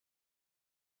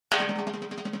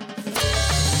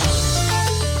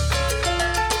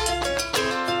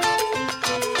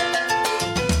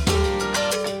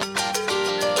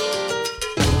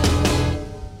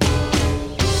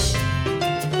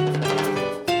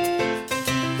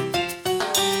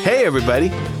Hey,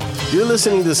 everybody. You're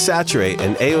listening to Saturate,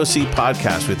 an AOC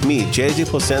podcast with me, JJ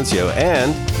Placencio,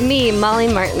 and me,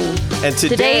 Molly Martin. And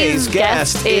today's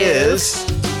guest is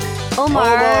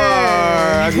Omar.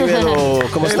 Aguilera.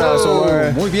 ¿Cómo estás,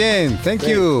 Omar? Muy bien. Thank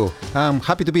you. I'm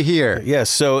happy to be here.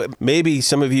 Yes. So maybe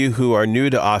some of you who are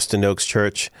new to Austin Oaks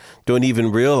Church don't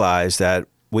even realize that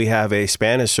we have a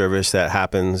Spanish service that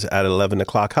happens at 11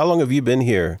 o'clock. How long have you been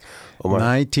here, Omar?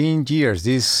 19 years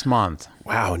this month.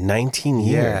 Wow, 19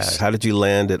 years. Yes. How did you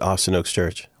land at Austin Oaks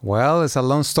Church? Well, it's a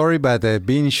long story, but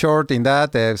being short in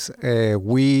that,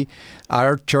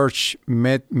 our church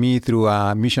met me through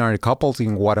a missionary couple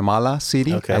in Guatemala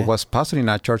City. Okay. I was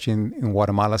pastoring a church in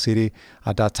Guatemala City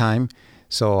at that time.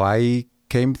 So I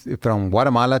came from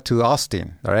Guatemala to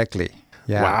Austin directly.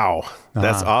 Yeah. Wow,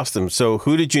 that's awesome. So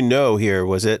who did you know here?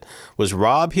 Was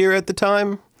Rob here at the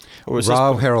time? Or was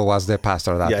Rob Harrell was the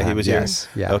pastor at that time. Yeah, he was yes.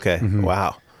 here? Yeah. Okay,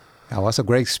 Wow. That was a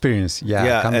great experience.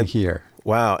 Coming here.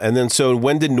 Wow. And then, so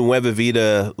when did Nueva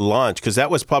Vida launch? Because that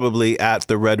was probably at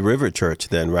the Red River Church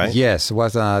then, right? Yes, it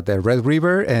was the Red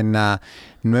River, and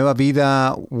Nueva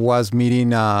Vida was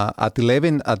meeting at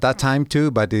 11 at that time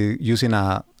too, but using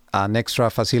an extra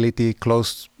facility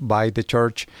close by the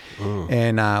church.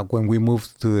 And when we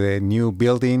moved to the new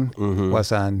building,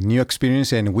 was a new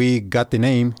experience, and we got the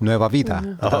name Nueva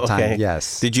Vida at that time.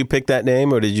 Yes. Did you pick that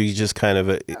name, or did you just kind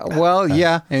of... well,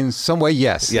 yeah, in some way,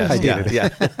 yes. Yes, I did it. Yeah.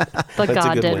 But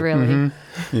God did, really.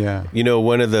 Yeah. You know,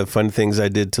 one of the fun things I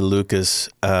did to Lucas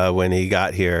when he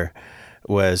got here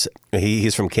was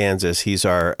he's from Kansas. He's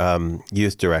our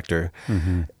youth director.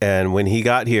 And when he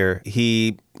got here,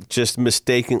 he just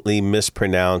mistakenly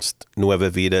mispronounced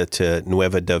Nueva Vida to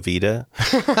Nueva da Vida.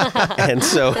 And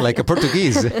so... Like a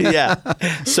Portuguese. Yeah.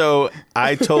 So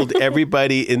I told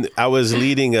everybody, I was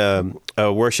leading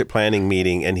a worship planning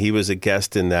meeting, and he was a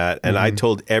guest in that. And I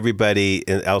told everybody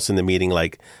else in the meeting,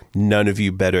 like, none of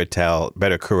you better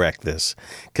correct this.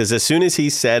 Because as soon as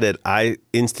he said it, I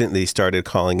instantly started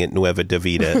calling it Nueva da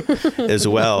Vida as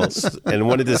well, and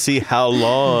wanted to see how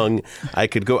long I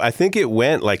could go. I think it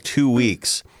went like 2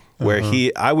 weeks where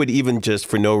I would even just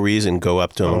for no reason go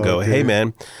up to him and go, "Hey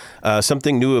man,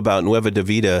 something new about Nueva da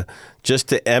Vida," just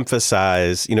to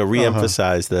emphasize,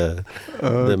 re-emphasize the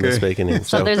mistaken name.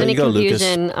 So if there's any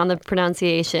confusion on the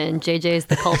pronunciation, JJ's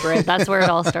the culprit. That's where it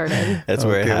all started. That's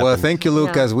where it happened. Well, thank you,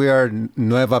 Lucas. We are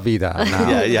Nueva Vida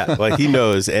now. Yeah. Well, he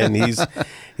knows, and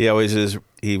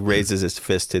he raises his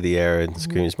fist to the air and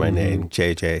screams my name,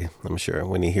 JJ, I'm sure,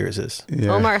 when he hears this. Yeah.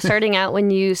 Omar, starting out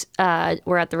when you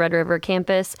were at the Red River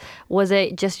campus, was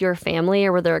it just your family,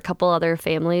 or were there a couple other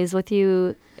families with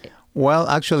you? Well,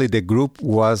 actually, the group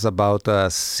was about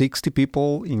 60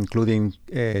 people, including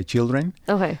children.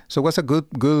 Okay. So it was a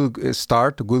good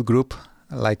start, a good group,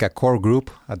 like a core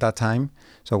group at that time.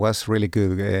 So it was really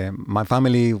good. My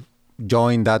family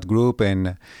joined that group,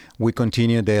 and we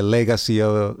continued the legacy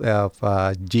of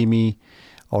Jim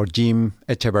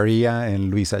Echeverria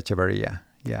and Luisa Echeverria.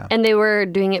 Yeah. And they were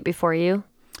doing it before you?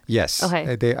 Yes.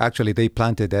 Okay. They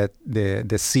planted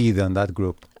the seed on that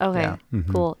group. Okay. Yeah.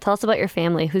 Cool. Tell us about your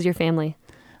family. Who's your family?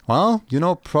 Well,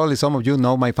 probably some of you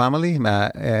know my family.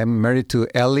 I'm married to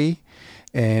Ellie,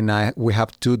 and we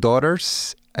have two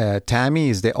daughters. Tammy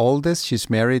is the oldest. She's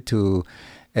married to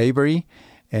Avery,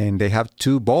 and they have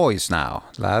two boys now.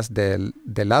 The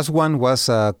last one was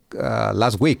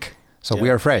last week. So we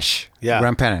are fresh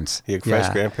grandparents. You're fresh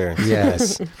grandparents.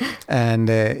 Yes. And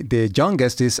the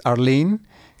youngest is Arlene.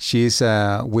 She's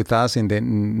with us in the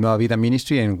Nueva Vida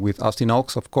ministry and with Austin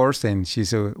Oaks, of course, and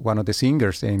she's one of the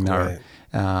singers in our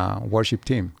worship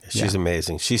team. She's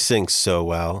amazing. She sings so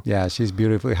well. Yeah, she's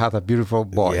beautiful. Has a beautiful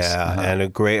voice. Yeah, and a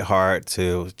great heart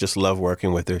to just love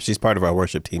working with her. She's part of our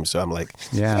worship team, so I'm like,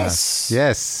 yes.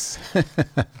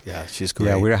 Yeah, she's great.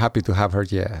 Yeah, we're happy to have her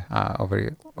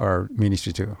over our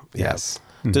ministry too. Yes.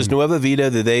 Does Nueva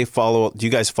Vida, do you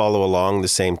guys follow along the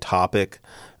same topic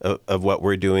of what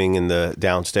we're doing in the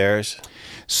downstairs?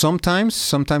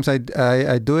 Sometimes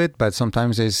I do it, but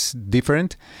sometimes it's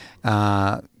different.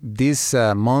 This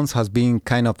month has been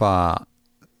kind of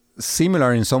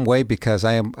similar in some way because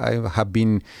I have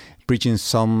been preaching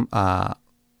some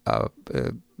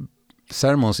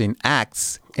sermons in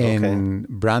Acts, and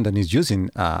Brandon is using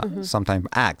sometimes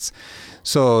Acts.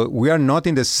 So we are not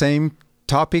in the same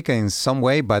topic in some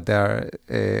way, but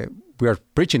we are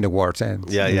preaching the words and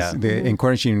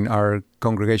encouraging our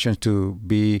congregations to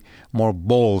be more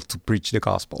bold to preach the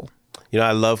gospel.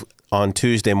 I love on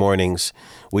Tuesday mornings,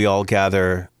 we all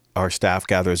gather, our staff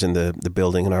gathers in the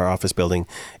building, in our office building,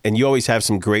 and you always have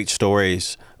some great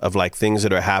stories of like things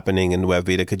that are happening in Nueva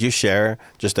Vida. Could you share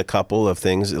just a couple of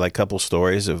things, like couple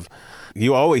stories of?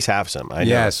 You always have some. I know.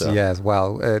 Yes.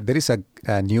 Well, there is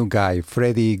a new guy,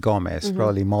 Freddy Gomez.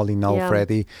 Probably Molly know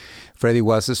Freddy. Freddy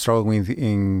was struggling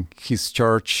in his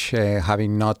church,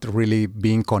 having not really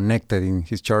been connected in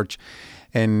his church,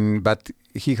 but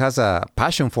he has a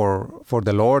passion for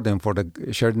the Lord and for the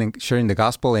sharing the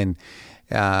gospel, and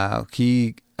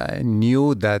he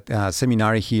knew that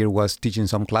seminary here was teaching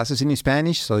some classes in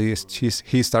Spanish, so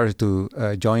he started to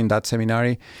join that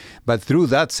seminary. But through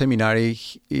that seminary,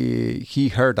 he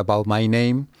heard about my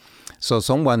name. So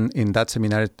someone in that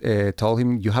seminary told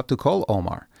him, you have to call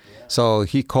Omar. So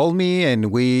he called me,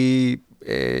 and we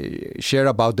shared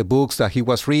about the books that he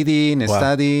was reading and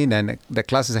studying and the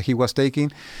classes that he was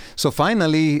taking. So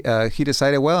finally, he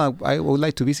decided, well, I would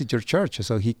like to visit your church.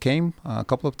 So he came a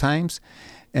couple of times.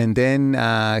 And then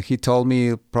he told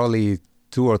me, probably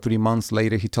 2 or 3 months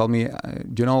later, he told me,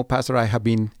 Pastor, I have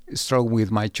been struggling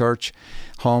with my church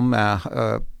home.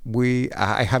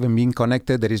 I haven't been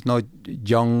connected. There is no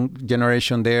young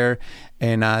generation there,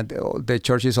 and the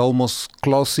church is almost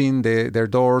closing their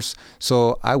doors.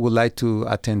 So I would like to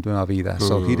attend Nueva Vida.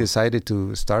 So he decided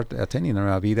to start attending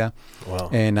Nueva Vida. Wow.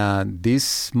 And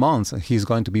this month he's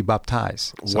going to be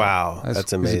baptized. So wow,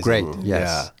 that's amazing. It's great. Yes.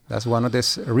 Yeah. That's one of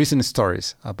the recent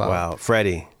stories about. Wow,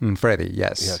 Freddie. Freddie,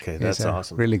 yes. Yeah, okay, that's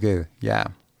awesome. Really good. Yeah,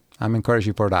 I'm encouraged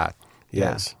you for that.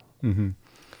 Yes. Yeah. Mm-hmm.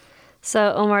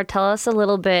 So, Omar, tell us a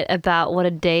little bit about what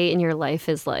a day in your life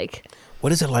is like.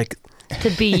 What is it like to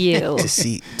be you?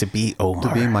 to be Omar?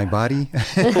 To be in my body?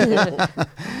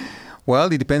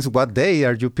 Well, it depends what day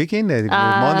are you picking,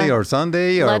 Monday or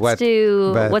Sunday or what?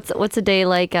 What's a day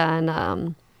like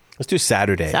on... Let's do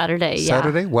Saturday. Saturday, yeah.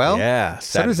 Saturday? Well,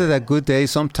 Saturday is a good day.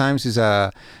 Sometimes it's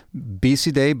a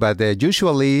busy day, but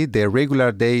usually the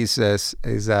regular day is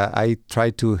I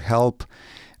try to help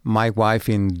my wife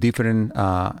in different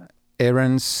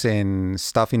errands and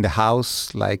stuff in the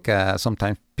house, like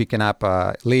sometimes picking up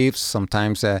leaves,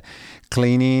 sometimes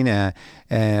cleaning,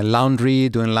 laundry,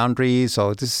 doing laundry.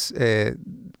 So this,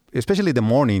 especially the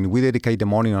morning, we dedicate the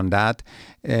morning on that.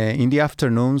 In the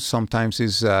afternoon, sometimes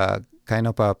is kind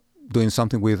of doing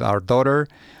something with our daughter,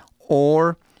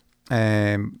 or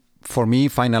for me,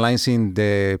 finalizing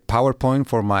the PowerPoint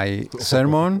for my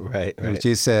sermon, right. Which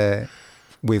is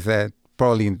with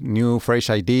probably new, fresh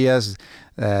ideas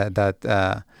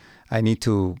that I need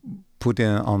to put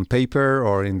on paper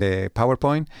or in the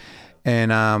PowerPoint.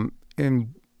 And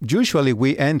usually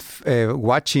we end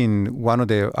watching one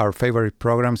of our favorite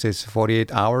programs is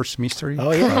 48 Hours Mystery.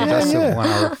 Oh, yeah. So that's one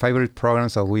of our favorite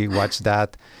programs, so we watch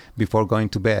that before going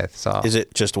to bed. So is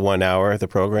it just 1 hour, the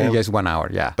program? Yes, 1 hour,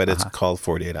 yeah. But it's called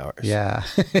 48 Hours. Yeah.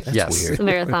 That's yes. weird. It's a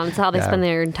marathon. It's how they spend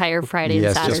their entire Friday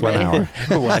and Saturday. Just 1 hour.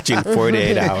 Watching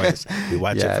 48 hours. We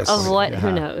watch it for Of what?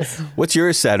 Who knows? What's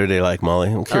your Saturday like, Molly?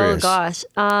 I'm curious. Oh, gosh.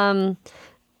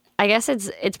 I guess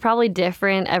it's probably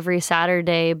different every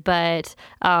Saturday, but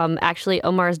actually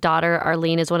Omar's daughter,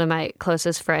 Arlene, is one of my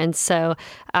closest friends. So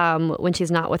when she's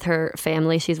not with her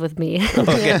family, she's with me.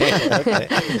 Okay.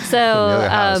 So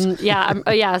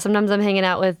sometimes I'm hanging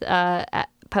out with at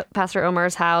Pastor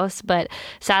Omar's house, but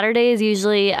Saturdays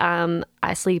usually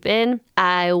I sleep in,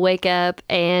 I wake up,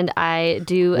 and I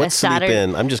do What's a Saturday. Sleep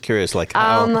in? I'm just curious, like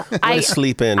how, what is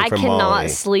sleep in for Molly? I cannot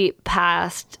sleep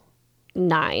past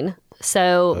 9.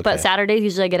 So, But Saturdays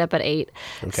usually I get up at 8.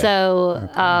 Okay.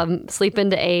 So, sleep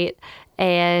into 8,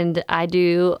 and I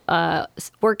do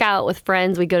workout with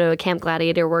friends. We go to a Camp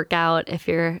Gladiator workout. If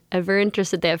you're ever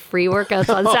interested, they have free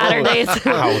workouts on Saturdays.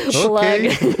 Plug.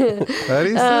 That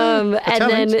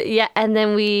is and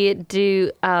then we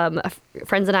do.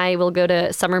 Friends and I will go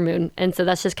to Summer Moon, and so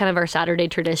that's just kind of our Saturday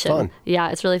tradition. Fun. Yeah,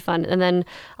 it's really fun. And then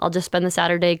I'll just spend the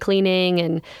Saturday cleaning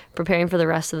and preparing for the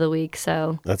rest of the week.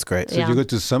 So that's great. So you go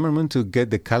to Summer Moon to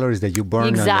get the calories that you burn.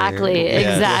 Exactly.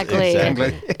 Exactly.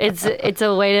 It's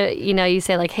a way to, you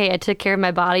say like, hey, I took care of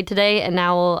my body today, and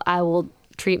now I will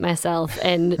treat myself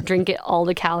and drink all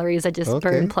the calories I just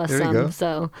burned plus some.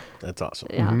 So that's awesome.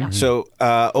 Yeah. Mm-hmm. So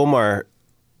Omar,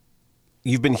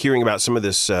 you've been hearing about some of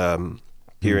this.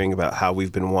 Hearing about how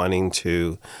we've been wanting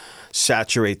to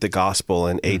saturate the gospel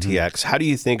in ATX. How do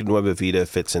you think Nueva Vida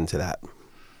fits into that?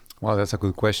 Well, that's a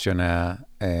good question.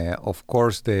 Of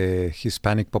course, the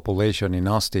Hispanic population in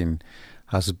Austin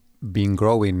has been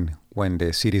growing when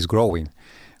the city is growing.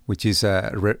 which is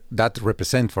that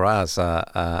represent for us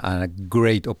a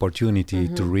great opportunity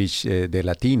to reach the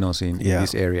Latinos in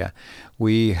this area.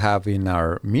 We have in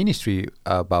our ministry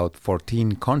about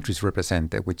 14 countries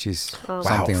represented, which is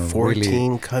something 14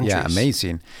 really countries.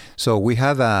 Amazing. So we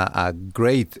have a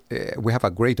great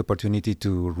opportunity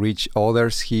to reach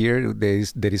others here.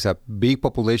 There is a big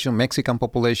population, Mexican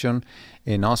population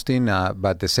in Austin,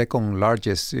 but the second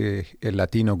largest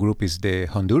Latino group is the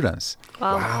Hondurans.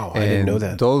 Wow, I didn't know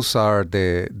that. Those are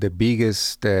the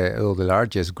biggest or the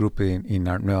largest group in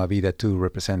our Nueva Vida too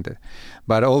represented.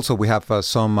 But also we have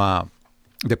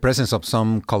the presence of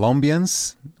some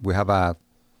Colombians. We have a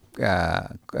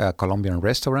Colombian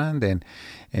restaurant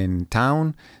in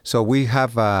town. So we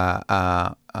have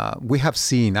I have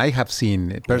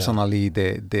seen personally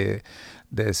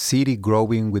the city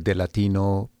growing with the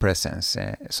Latino presence.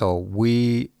 So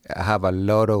we have a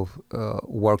lot of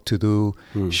work to do,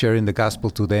 sharing the gospel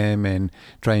to them and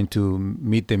trying to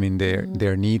meet them in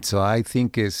their needs. So I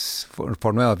think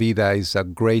for Nueva Vida is a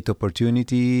great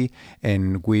opportunity,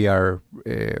 and we are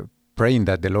praying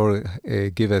that the Lord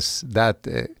give us that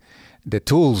the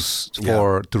tools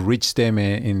to reach them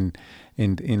in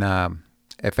a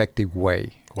effective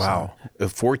way. Wow.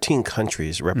 14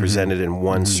 countries represented in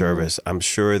one service. I'm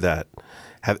sure that,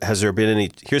 has there been any,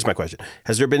 here's my question.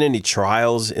 Has there been any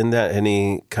trials in that?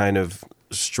 Any kind of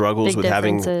struggles with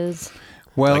differences? having,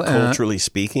 well, culturally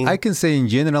speaking? I can say in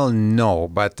general, no,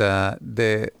 but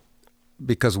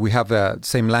because we have the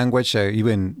same language,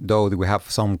 even though we have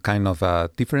some kind of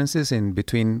differences in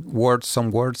between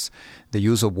some words, the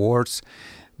use of words.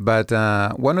 But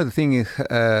one of the things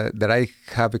that I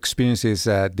have experienced is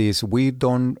this: we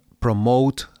don't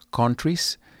promote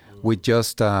countries, we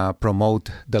just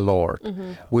promote the Lord.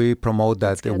 We promote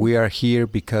that we are here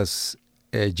because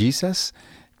Jesus,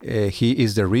 He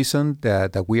is the reason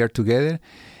that we are together.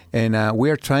 And we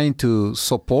are trying to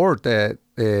support that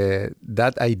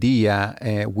idea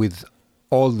with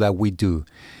all that we do.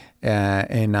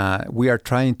 And we are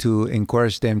trying to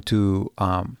encourage them to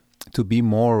be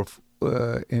more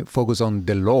focus on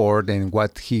the Lord and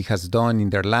what He has done in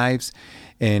their lives,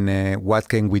 and what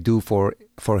can we do for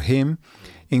Him,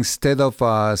 instead of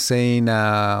saying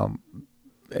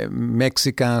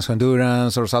Mexicans,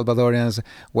 Hondurans, or Salvadorians,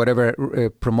 whatever,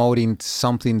 promoting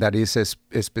something that is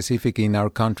specific in our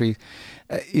country.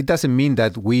 It doesn't mean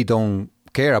that we don't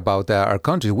care about our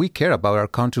country. We care about our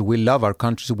country. We love our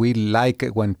country. We like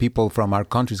when people from our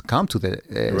countries come to the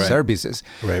services.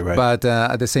 Right. But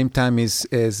at the same time, is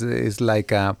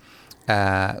like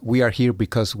we are here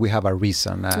because we have a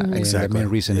reason. Exactly. And the main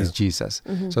reason is Jesus.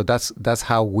 So that's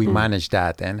how we manage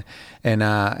that. And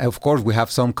of course, we have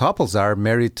some couples that are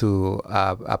married to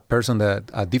a person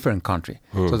a different country.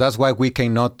 So that's why we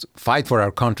cannot fight for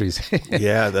our countries.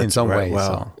 That's in some right. way.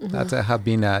 Wow. So that have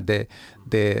been the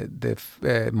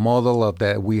model of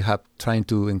that we have trying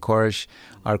to encourage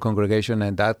our congregation,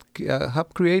 and that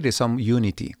have created some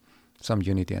unity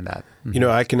in that. You know,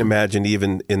 I can imagine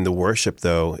even in the worship,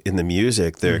 though, in the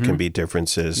music, there can be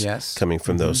differences coming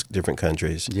from those different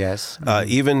countries. Yes.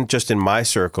 Even just in my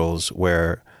circles,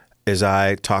 where as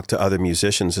I talk to other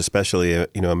musicians, especially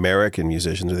American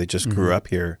musicians, they just grew up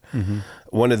here.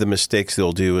 One of the mistakes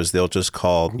they'll do is they'll just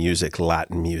call music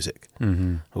Latin music.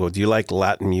 I go, do you like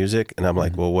Latin music? And I'm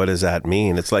like, well, what does that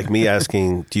mean? It's like me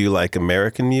asking, do you like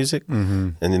American music?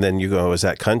 And then you go, is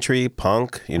that country,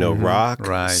 punk, rock,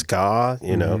 ska,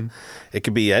 It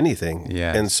could be anything.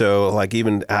 Yes. And so like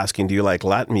even asking, do you like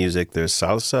Latin music? There's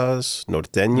salsas,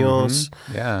 norteños,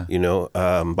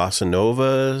 bossa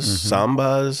novas,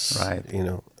 sambas,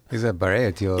 It's a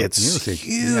variety of music.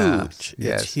 Huge.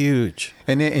 Yes. It's huge.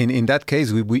 And in that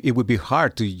case, it would be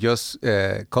hard to just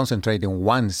concentrate on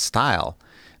one style,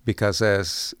 because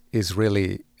it's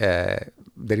really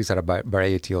there is a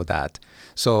variety of that.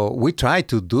 So we try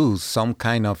to do some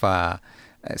kind of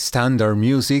standard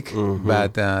music,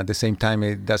 but at the same time,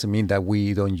 it doesn't mean that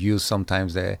we don't use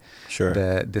sometimes the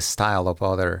style of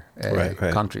other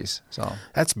countries. So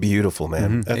that's beautiful,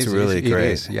 man. That's really great.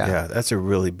 It is, yeah. That's a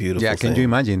really beautiful thing. Can you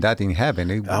imagine that in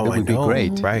heaven? It would be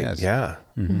great. Right, yes. yeah.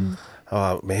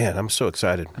 Oh, man, I'm so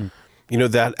excited.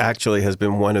 That actually has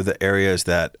been one of the areas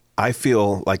that I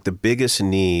feel like the biggest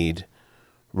need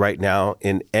right now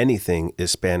in anything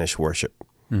is Spanish worship,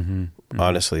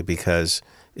 honestly, because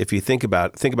if you think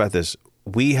about this,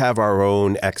 we have our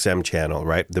own XM channel,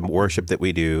 right? The worship that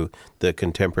we do, the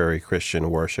contemporary Christian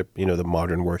worship, the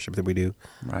modern worship that we do,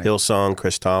 Hillsong,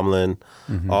 Chris Tomlin,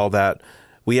 all that.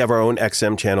 We have our own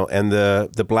XM channel, and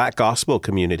the Black gospel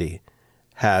community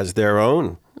has their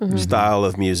own style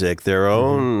of music, their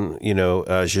own,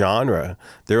 genre,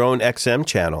 their own XM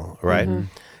channel, right?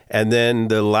 And then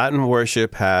the Latin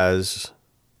worship has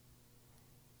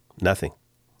nothing.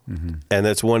 And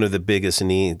that's one of the biggest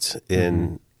needs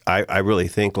in, I really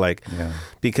think, like,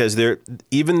 because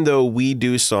even though we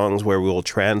do songs where we'll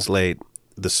translate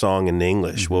the song in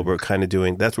English, that's what we're kind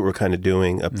of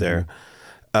doing up there.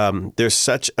 There's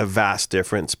such a vast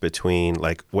difference between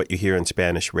like what you hear in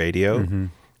Spanish radio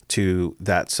to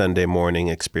that Sunday morning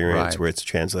experience where it's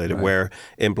translated, where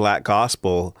in Black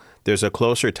gospel, there's a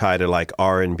closer tie to like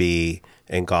R&B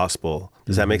and gospel.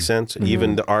 Does that make sense?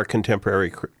 Even our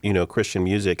contemporary, Christian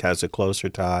music has a closer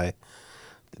tie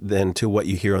than to what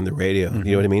you hear on the radio. You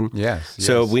know what I mean? Yes.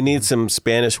 So we need some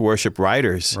Spanish worship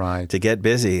writers to get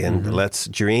busy and let's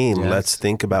dream. Yes. Let's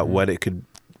think about what could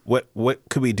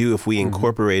we do if we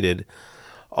incorporated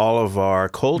all of our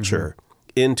culture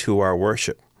into our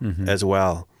worship as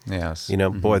well. Yes.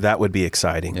 Boy, that would be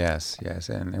exciting. Yes.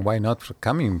 And why not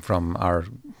coming from our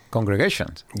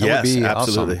congregations? That yes, would be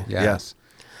absolutely. Awesome. Yes.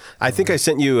 I think I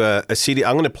sent you a CD.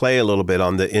 I'm going to play a little bit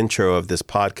on the intro of this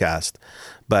podcast,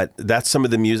 but that's some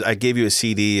of the music. I gave you a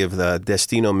CD of the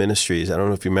Destino Ministries. I don't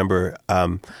know if you remember.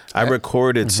 I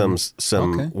recorded some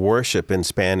worship in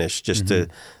Spanish just to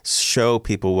show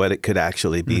people what it could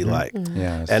actually be like.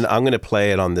 Yes. And I'm going to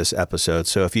play it on this episode.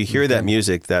 So if you hear that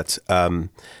music, that's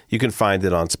you can find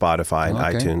it on Spotify and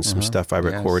iTunes, some stuff I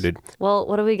recorded. Well,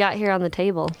 what do we got here on the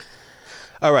table?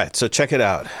 All right, so check it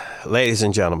out. Ladies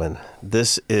and gentlemen,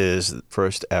 this is the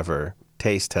first ever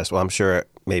taste test. Well, I'm sure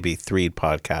maybe 3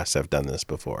 podcasts have done this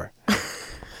before,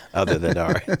 other than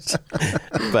ours.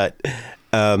 But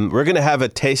we're going to have a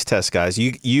taste test, guys.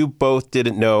 You both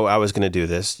didn't know I was going to do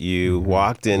this. You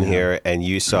walked in here and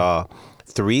you saw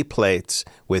 3 plates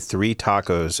with 3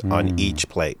 tacos on each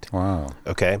plate. Wow.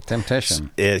 Okay?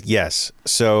 Temptation. Yes.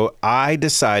 So I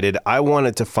decided I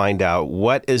wanted to find out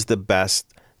what is the best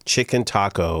chicken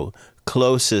taco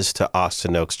closest to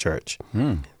Austin Oaks Church.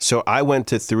 So I went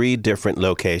to 3 different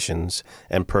locations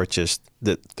and purchased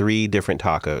the 3 different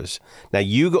tacos. Now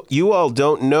you all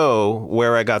don't know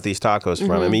where I got these tacos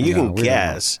from. I mean, you can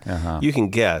guess. You can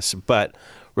guess, but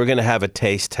we're going to have a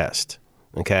taste test,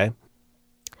 okay?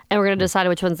 And we're going to decide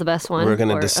which one's the best one? We're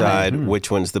going to decide which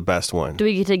one's the best one. Do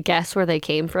we get to guess where they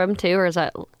came from too, or is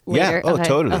that later? Yeah,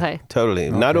 totally. Okay. Totally.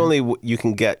 Okay. Not only you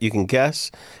can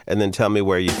guess, and then tell me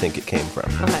where you think it came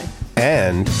from. Okay.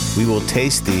 And we will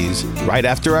taste these right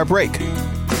after our break.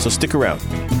 So stick around.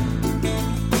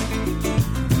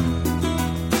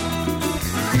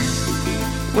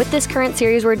 With this current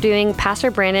series we're doing, Pastor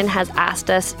Brandon has asked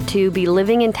us to be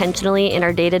living intentionally in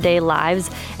our day-to-day lives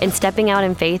and stepping out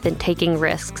in faith and taking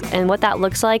risks. And what that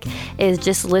looks like is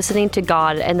just listening to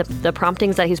God and the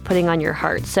promptings that He's putting on your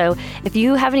heart. So if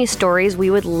you have any stories, we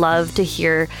would love to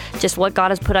hear just what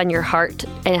God has put on your heart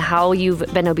and how you've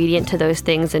been obedient to those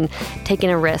things and taken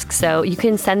a risk. So you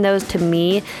can send those to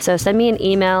me. So send me an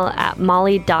email at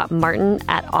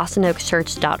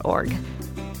molly.martin@austinoakschurch.org.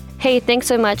 Hey, thanks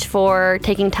so much for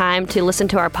taking time to listen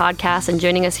to our podcast and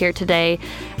joining us here today.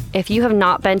 If you have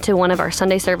not been to one of our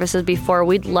Sunday services before,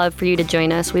 we'd love for you to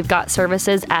join us. We've got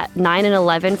services at 9 and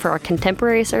 11 for our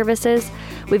contemporary services.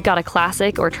 We've got a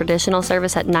classic or traditional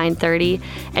service at 9:30,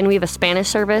 and we have a Spanish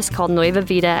service called Nueva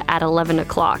Vida at 11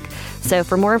 o'clock. So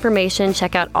for more information,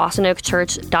 check out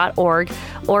austinoakschurch.org,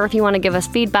 or if you want to give us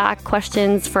feedback,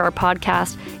 questions for our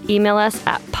podcast, email us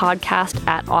at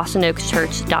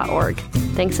podcast@austinoakschurch.org.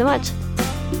 Thanks so much.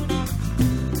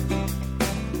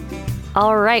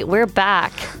 All right, we're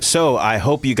back. So I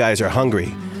hope you guys are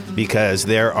hungry because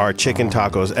there are chicken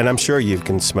tacos, and I'm sure you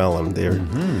can smell them there.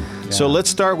 So let's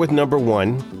start with number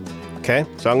 1. Okay,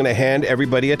 so I'm going to hand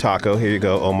everybody a taco. Here you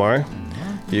go, Omar.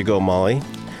 Here you go, Molly.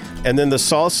 And then the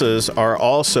salsas are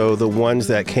also the ones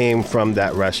that came from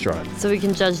that restaurant. So we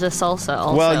can judge the salsa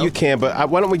also. Well, you can, but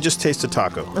why don't we just taste the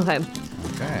taco? Okay.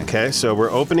 Okay, so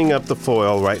we're opening up the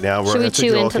foil right now. Should we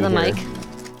chew into the mic?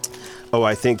 Oh,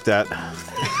 I think that...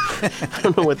 I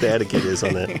don't know what the etiquette is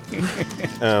on that.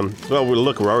 Well,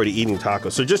 look, we're already eating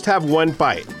tacos. So just have one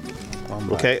bite,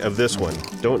 okay, of this one.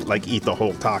 Don't, eat the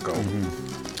whole taco.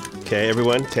 Okay,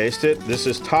 everyone, taste it. This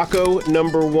is taco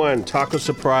number 1. Taco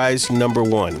surprise number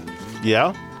 1.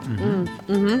 Yeah?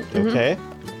 Okay.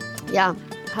 Yeah,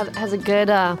 has a good...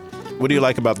 What do you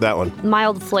like about that one?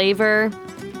 Mild flavor.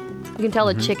 You can tell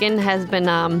the chicken has been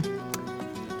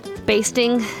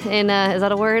basting in... is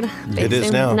that a word? Basting? It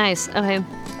is now. Nice, okay.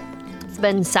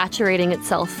 Been saturating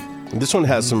itself. This one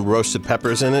has some roasted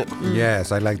peppers in it.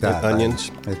 Yes, I like that.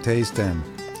 Onions. I taste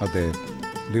of the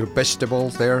little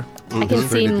vegetables there. I can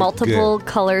see multiple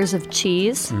colors of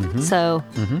cheese. So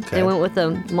they went with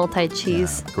the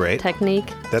multi-cheese Great.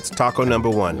 technique. That's taco number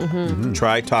 1.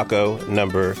 Try taco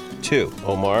number 2.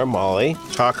 Omar, Molly,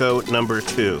 taco number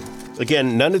 2.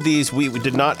 Again, none of these, we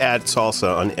did not add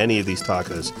salsa on any of these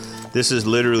tacos. This is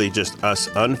literally just us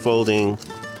unfolding.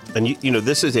 And, you know,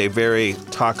 this is a very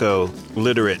taco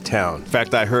literate town. In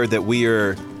fact, I heard that we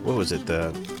are, what was it?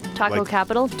 The Taco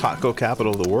capital? Taco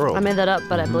capital of the world. I made that up,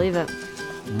 but I believe it.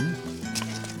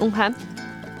 Okay.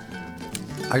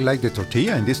 I like the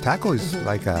tortilla in this taco. It's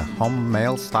like a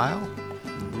homemade style.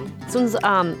 This one's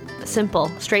simple,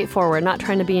 straightforward, not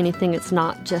trying to be anything. It's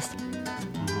not just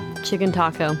chicken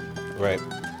taco. Right.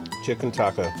 Chicken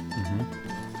taco.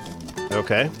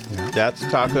 Okay. Yeah. That's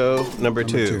taco number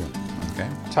 2. Okay.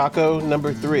 Taco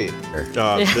number 3.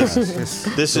 This is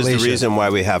the delicious. reason why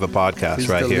we have a podcast It's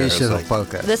right here. It's delicious like-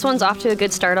 podcast. This one's off to a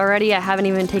good start already. I haven't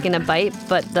even taken a bite,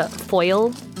 but the foil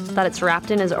that it's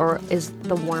wrapped in is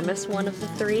the warmest one of the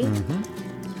 3.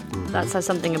 That says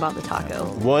something about the taco.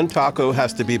 one taco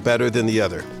has to be better than the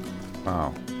other.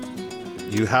 Wow.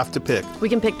 You have to pick. We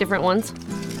can pick different ones.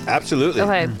 Absolutely.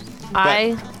 Okay.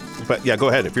 But yeah, go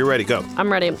ahead. If you're ready, go.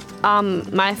 I'm ready.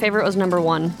 My favorite was number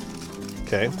 1.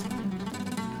 Okay.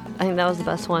 I think that was the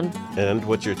best one. And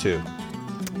what's your 2?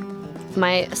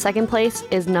 My second place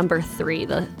is number 3,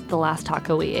 the last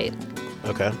taco we ate.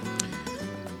 Okay.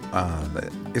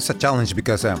 It's a challenge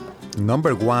because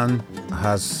number 1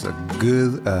 has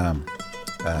good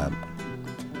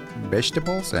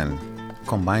vegetables and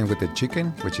combined with the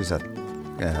chicken, which is a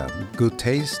good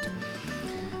taste.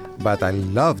 But I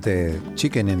love the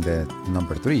chicken in the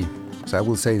number 3. So I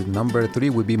will say number 3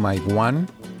 would be my 1,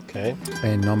 Okay.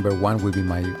 and number 1 would be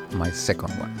my second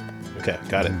one. Okay.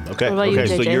 Got it. Okay. What about you,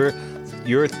 okay. So JJ?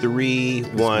 you're 3,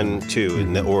 1, 2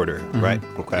 in the order, right?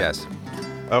 Okay. Yes.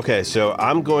 Okay. So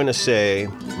I'm going to say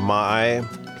my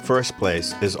first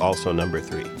place is also number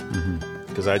 3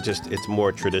 because it's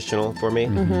more traditional for me.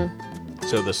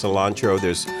 So the cilantro,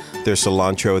 there's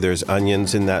cilantro, there's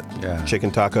onions in that chicken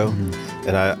taco,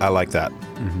 and I like that.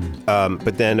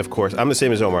 But then, of course, I'm the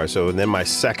same as Omar. So then my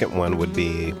second one would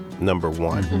be number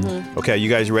 1. Okay, you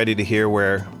guys ready to hear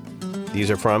where these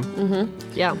are from?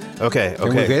 Yeah. Okay.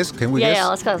 Can we guess? Can we guess? Yeah,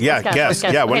 let's go. Yeah, let's guess.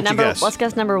 Let's Yeah, why don't you guess? Let's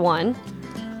guess number 1.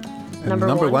 And Number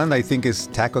number one. 1, I think, is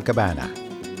Taco Cabana.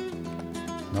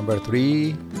 Number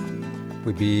 3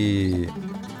 would be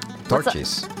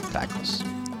Torchy's Tacos.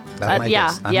 That's my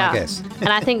guess. That's my guess. And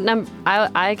I think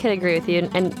I could agree with you.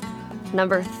 And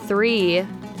number 3,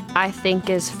 I think,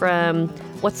 is from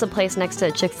what's the place next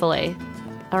to Chick-fil-A? I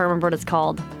don't remember what it's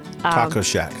called. Taco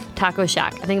Shack. Taco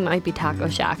Shack. I think it might be Taco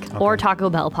Shack or Taco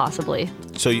Bell, possibly.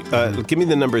 So give me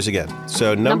the numbers again.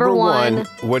 So number 1,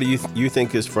 what do you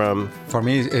think is from? For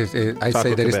me, I Taco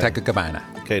say that it's Cabana. Taco Cabana.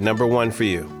 Okay, number 1 for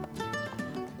you.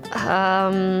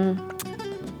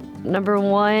 Number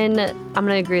 1, I'm going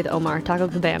to agree with Omar. Taco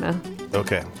Cabana.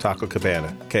 Okay, Taco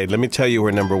Cabana. Okay, let me tell you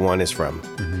where number 1 is from.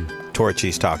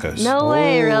 Torchy's Tacos. No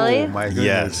way, really? Oh, my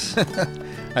goodness. Yes.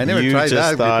 I never You tried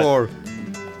just that thought- before.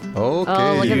 Okay.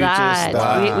 Oh, look You at just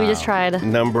that. We just tried.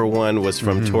 Number 1 was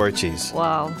from Torchy's.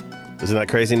 Wow. Isn't that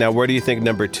crazy? Now, where do you think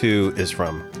number 2 is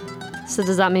from? So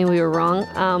does that mean we were wrong?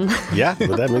 Yeah,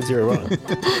 well, that means you're wrong.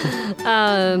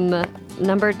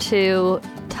 Number 2,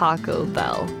 Taco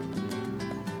Bell.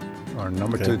 Or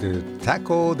number 2, the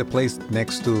taco, the place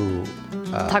next to...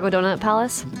 Taco Donut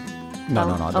Palace?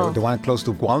 No. Oh. The one close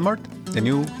to Walmart, the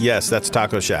new Yes, that's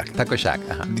Taco Shack. Taco Shack.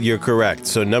 You're correct.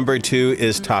 So number 2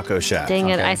 is Taco Shack. Dang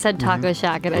it, I said Taco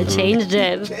Shack and I changed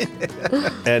it.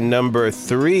 And number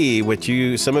 3, which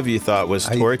some of you thought was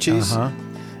Torchy's,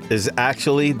 is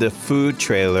actually the food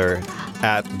trailer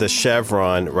at the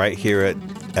Chevron right here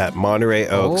at Monterey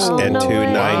Oaks and no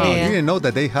 290. way. I didn't know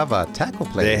that they have a taco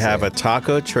place. They have there. a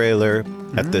taco trailer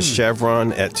at the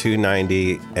Chevron at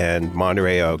 290 and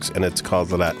Monterey Oaks, and it's called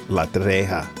La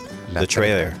Treja, the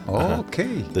trailer.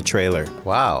 Okay. The trailer.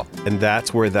 Wow. And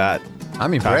that's where that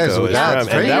I'm impressed taco with is that.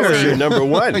 from. And that was your number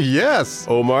 1. Yes.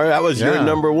 Omar, that was your Yeah.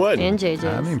 number 1. And JJ's.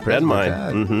 I'm impressed And with mine.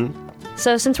 that. Hmm.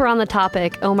 So since we're on the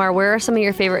topic, Omar, where are some of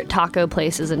your favorite taco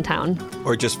places in town?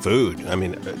 Or just food. I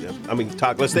mean,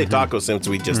 let's say tacos since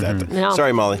we just had to. No.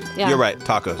 Sorry, Molly. Yeah. You're right.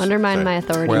 Tacos. Undermine Sorry. my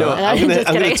authority. Well, No, I'm Just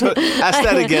gonna kidding. ask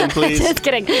that again, please. Just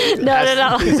kidding.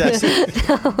 No. Please ask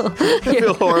I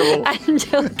feel horrible. I'm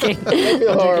joking.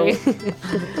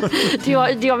 Do you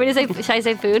want me to say? Should I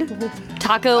say food?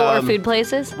 Taco or food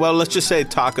places? Well, let's just say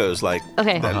tacos, like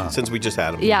Okay. since we just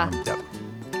had them. Yeah. Yep.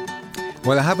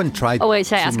 Well, I haven't tried. Oh wait,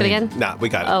 should I too ask it many- again? Nah, we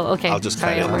got it. Oh, okay. I'll just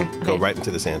Sorry, cut it Omar. and go Okay. right into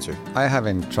this answer. I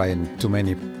haven't tried too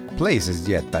many places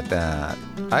yet, but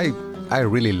I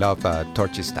really love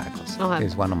Torchy's Tacos. Okay.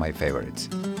 It's one of my favorites.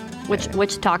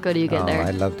 Which taco do you get there?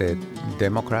 I love the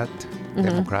Democratic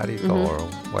or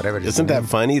whatever. Isn't that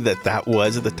funny that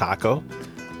was the taco?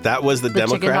 That was the The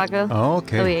chicken Democrat. taco. Oh,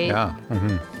 okay. Oh, we ate. Yeah.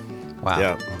 Wow.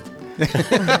 Yeah.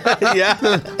 Yeah.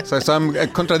 So I'm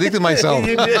contradicting myself.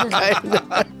 You did kind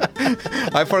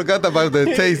of. I forgot about the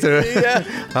taster. Yeah.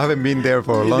 I haven't been there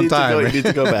for a long time. You need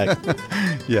to go back.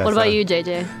 Yes, What about you,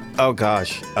 JJ? Oh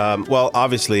gosh. Well,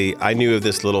 obviously, I knew of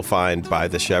this little find by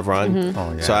the Chevron,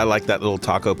 Oh, yeah. so I like that little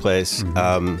taco place.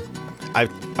 I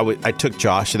took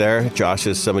Josh there. Josh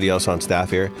is somebody else on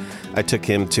staff here. I took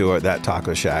him to that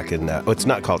taco shack, and it's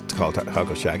not called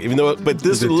Taco Shack, even though. But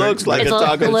this looks like It's a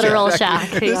taco a literal shack.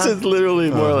 shack. This yeah. is literally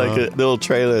more like a little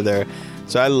trailer there.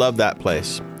 So I love that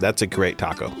place. That's a great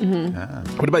taco.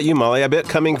 What about you, Molly? I bet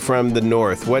coming from the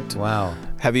north, what Wow.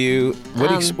 have you?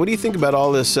 What do you think about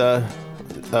all this? Taco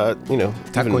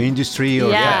industry or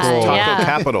Yeah, taco. taco yeah.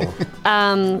 capital.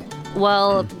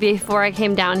 Well, before I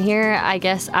came down here, I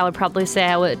guess I would probably say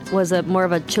I was more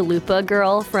of a chalupa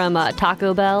girl from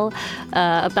Taco Bell.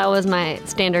 That was my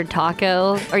standard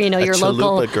taco, or A your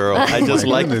local. chalupa girl. I just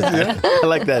like that. I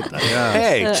like that.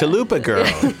 Hey, chalupa girl.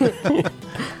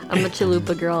 I'm a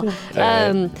chalupa girl.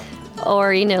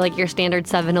 Or, like your standard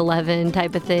 7-Eleven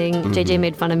type of thing. JJ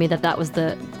made fun of me that was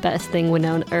the best thing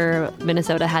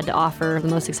Minnesota had to offer. The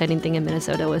most exciting thing in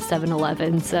Minnesota was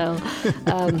 7-Eleven. So,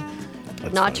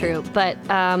 not true. But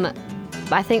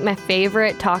I think my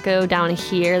favorite taco down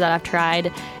here that I've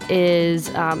tried is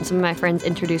some of my friends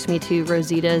introduced me to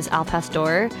Rosita's Al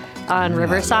Pastor on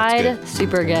Riverside. good.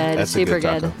 Super good. That's a super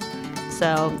good good. taco.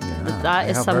 So I that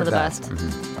is have some of heard the that. best.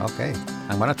 Okay.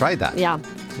 I'm going to try that. Yeah.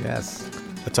 Yes.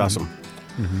 That's awesome.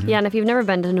 Yeah, and if you've never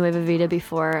been to Nueva Vida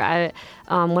before,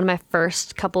 one of my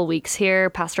first couple weeks here,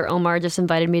 Pastor Omar just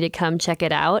invited me to come check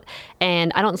it out.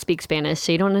 And I don't speak Spanish,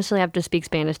 so you don't necessarily have to speak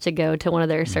Spanish to go to one of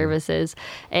their services.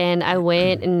 And I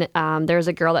went, and there was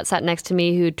a girl that sat next to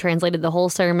me who translated the whole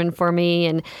sermon for me.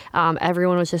 And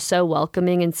everyone was just so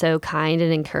welcoming and so kind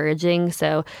and encouraging.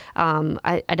 So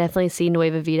I definitely see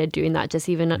Nueva Vida doing that, just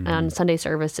even on Sunday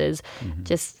services,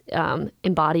 just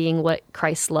embodying what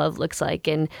Christ's love looks like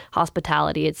and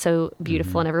hospitality. It's so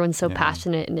beautiful, and everyone's so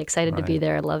passionate and excited to be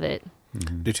there. I love it.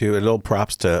 Do too. A little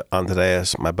props to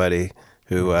Andreas, my buddy,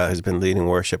 who has been leading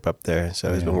worship up there.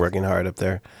 So he's been working hard up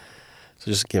there.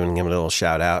 So just giving him a little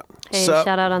shout out. Hey, So-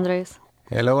 shout out, Andres.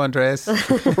 Hello, Andres.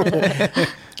 I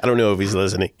don't know if he's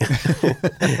listening.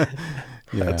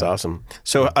 That's awesome.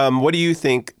 So what do you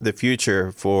think the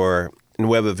future for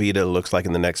Nueva Vida looks like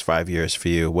in the next 5 years for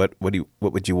you? What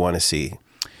would you want to see?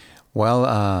 Well,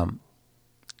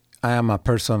 I am a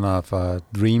person of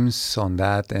dreams on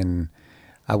that, and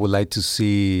I would like to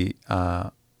see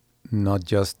not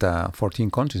just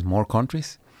 14 countries, more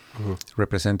countries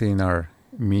representing our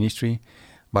ministry,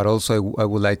 but also I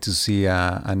would like to see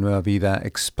a Nueva Vida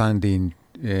expanding.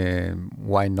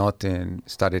 Why not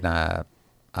starting a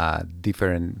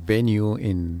different venue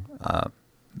in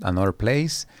another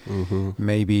place?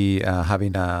 Maybe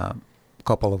having a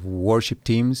couple of worship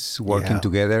teams working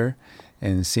together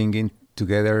and singing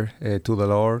together to the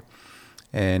Lord,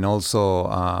 and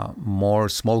also more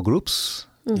small groups.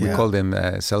 We call them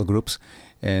cell groups,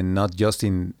 and not just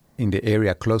in the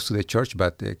area close to the church,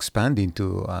 but expanding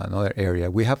to another area.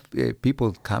 We have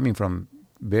people coming from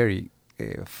very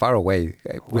far away.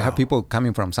 We have people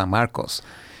coming from San Marcos,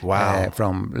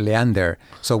 from Leander.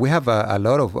 So we have a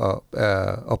lot of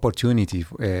opportunity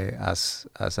as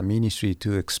a ministry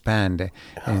to expand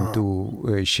and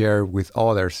to share with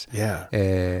others. Yeah.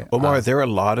 Omar, are there a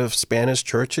lot of Spanish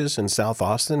churches in South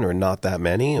Austin, or not that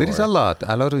many? There is a lot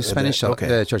of Spanish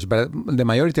church, but the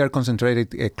majority are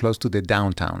concentrated close to the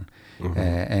downtown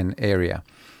and area.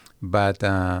 But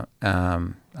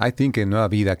I think Nueva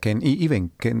Vida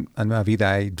Nueva Vida,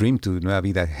 I dream to Nueva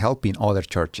Vida helping other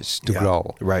churches to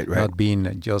grow. Right. Not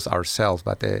being just ourselves,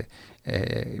 but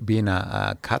being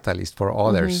a catalyst for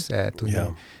others,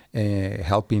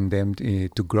 helping them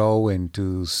to grow and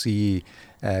to see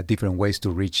different ways to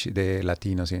reach the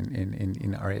Latinos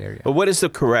in our area. But what is the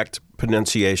correct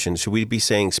pronunciation? Should we be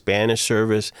saying Spanish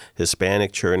service,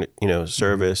 Hispanic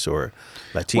service, or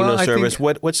Latino service?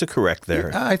 What's the correct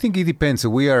there? I think it depends.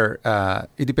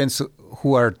 It depends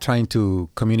who are trying to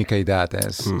communicate that.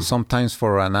 As sometimes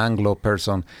for an Anglo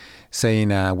person saying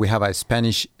we have a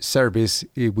Spanish service,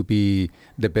 it would be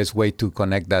the best way to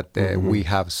connect that we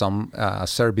have some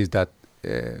service that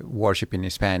worship in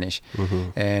Spanish,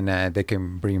 and they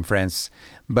can bring friends.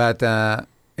 But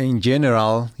in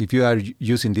general, if you are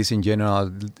using this in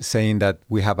general, saying that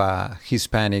we have a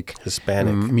Hispanic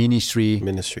ministry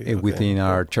within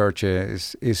our church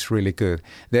is really good.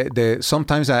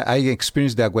 Sometimes I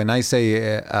experience that when I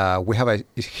say we have a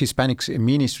Hispanic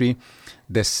ministry,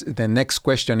 the next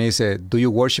question is, do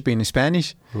you worship in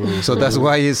Spanish? So that's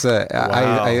why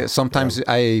I sometimes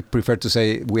I prefer to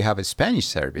say we have a Spanish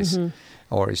service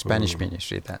or a Spanish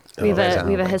ministry. We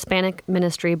have a Hispanic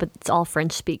ministry, but it's all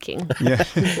French speaking. Yeah.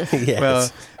 Yes. Well,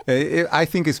 I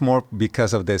think it's more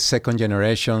because of the second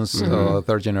generations,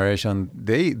 third generation.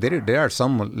 There are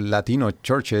some Latino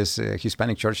churches,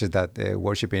 Hispanic churches that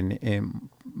worship in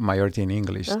majority in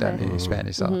English than in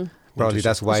Spanish. So probably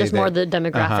that's why. It's just more the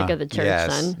demographic of the church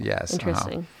then. Yes.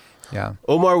 Interesting. Yeah.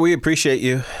 Omar, we appreciate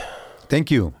you. Thank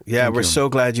you. Yeah, Thank we're you. so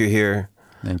glad you're here.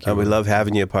 Thank you. We love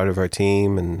having you a part of our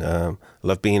team and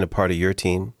love being a part of your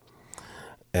team.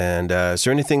 And is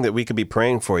there anything that we could be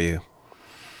praying for you?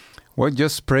 Well,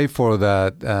 just pray for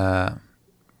that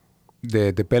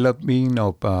the developing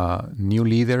of new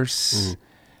leaders,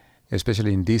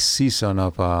 especially in this season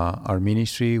of our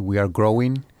ministry. We are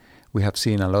growing. We have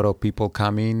seen a lot of people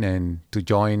coming and to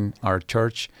join our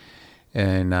church.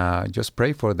 And just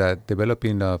pray for that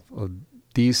developing of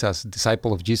these as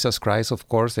disciple of Jesus Christ, of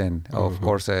course. And of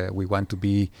course, we want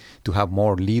to have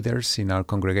more leaders in our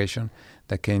congregation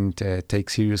that can take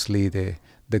seriously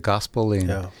the gospel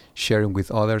and sharing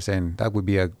with others. And that would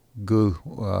be a good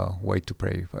way to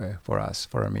pray for us,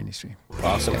 for our ministry.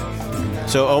 Awesome.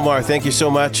 So, Omar, thank you so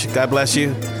much. God bless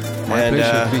you. My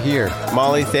pleasure to be here.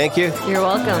 Molly, thank you. You're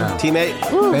welcome. Teammate.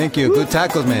 Thank you. Good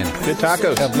tacos, man. Good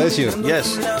tacos. God bless you.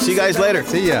 Yes. See you guys later.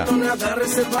 See ya.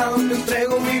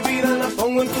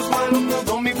 Pongo en tus manos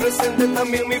todo mi presente,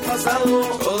 también mi pasado.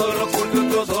 Todo lo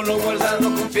oculto, todo lo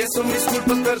guardado. Confieso mis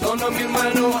culpas, perdono a mi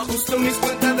hermano.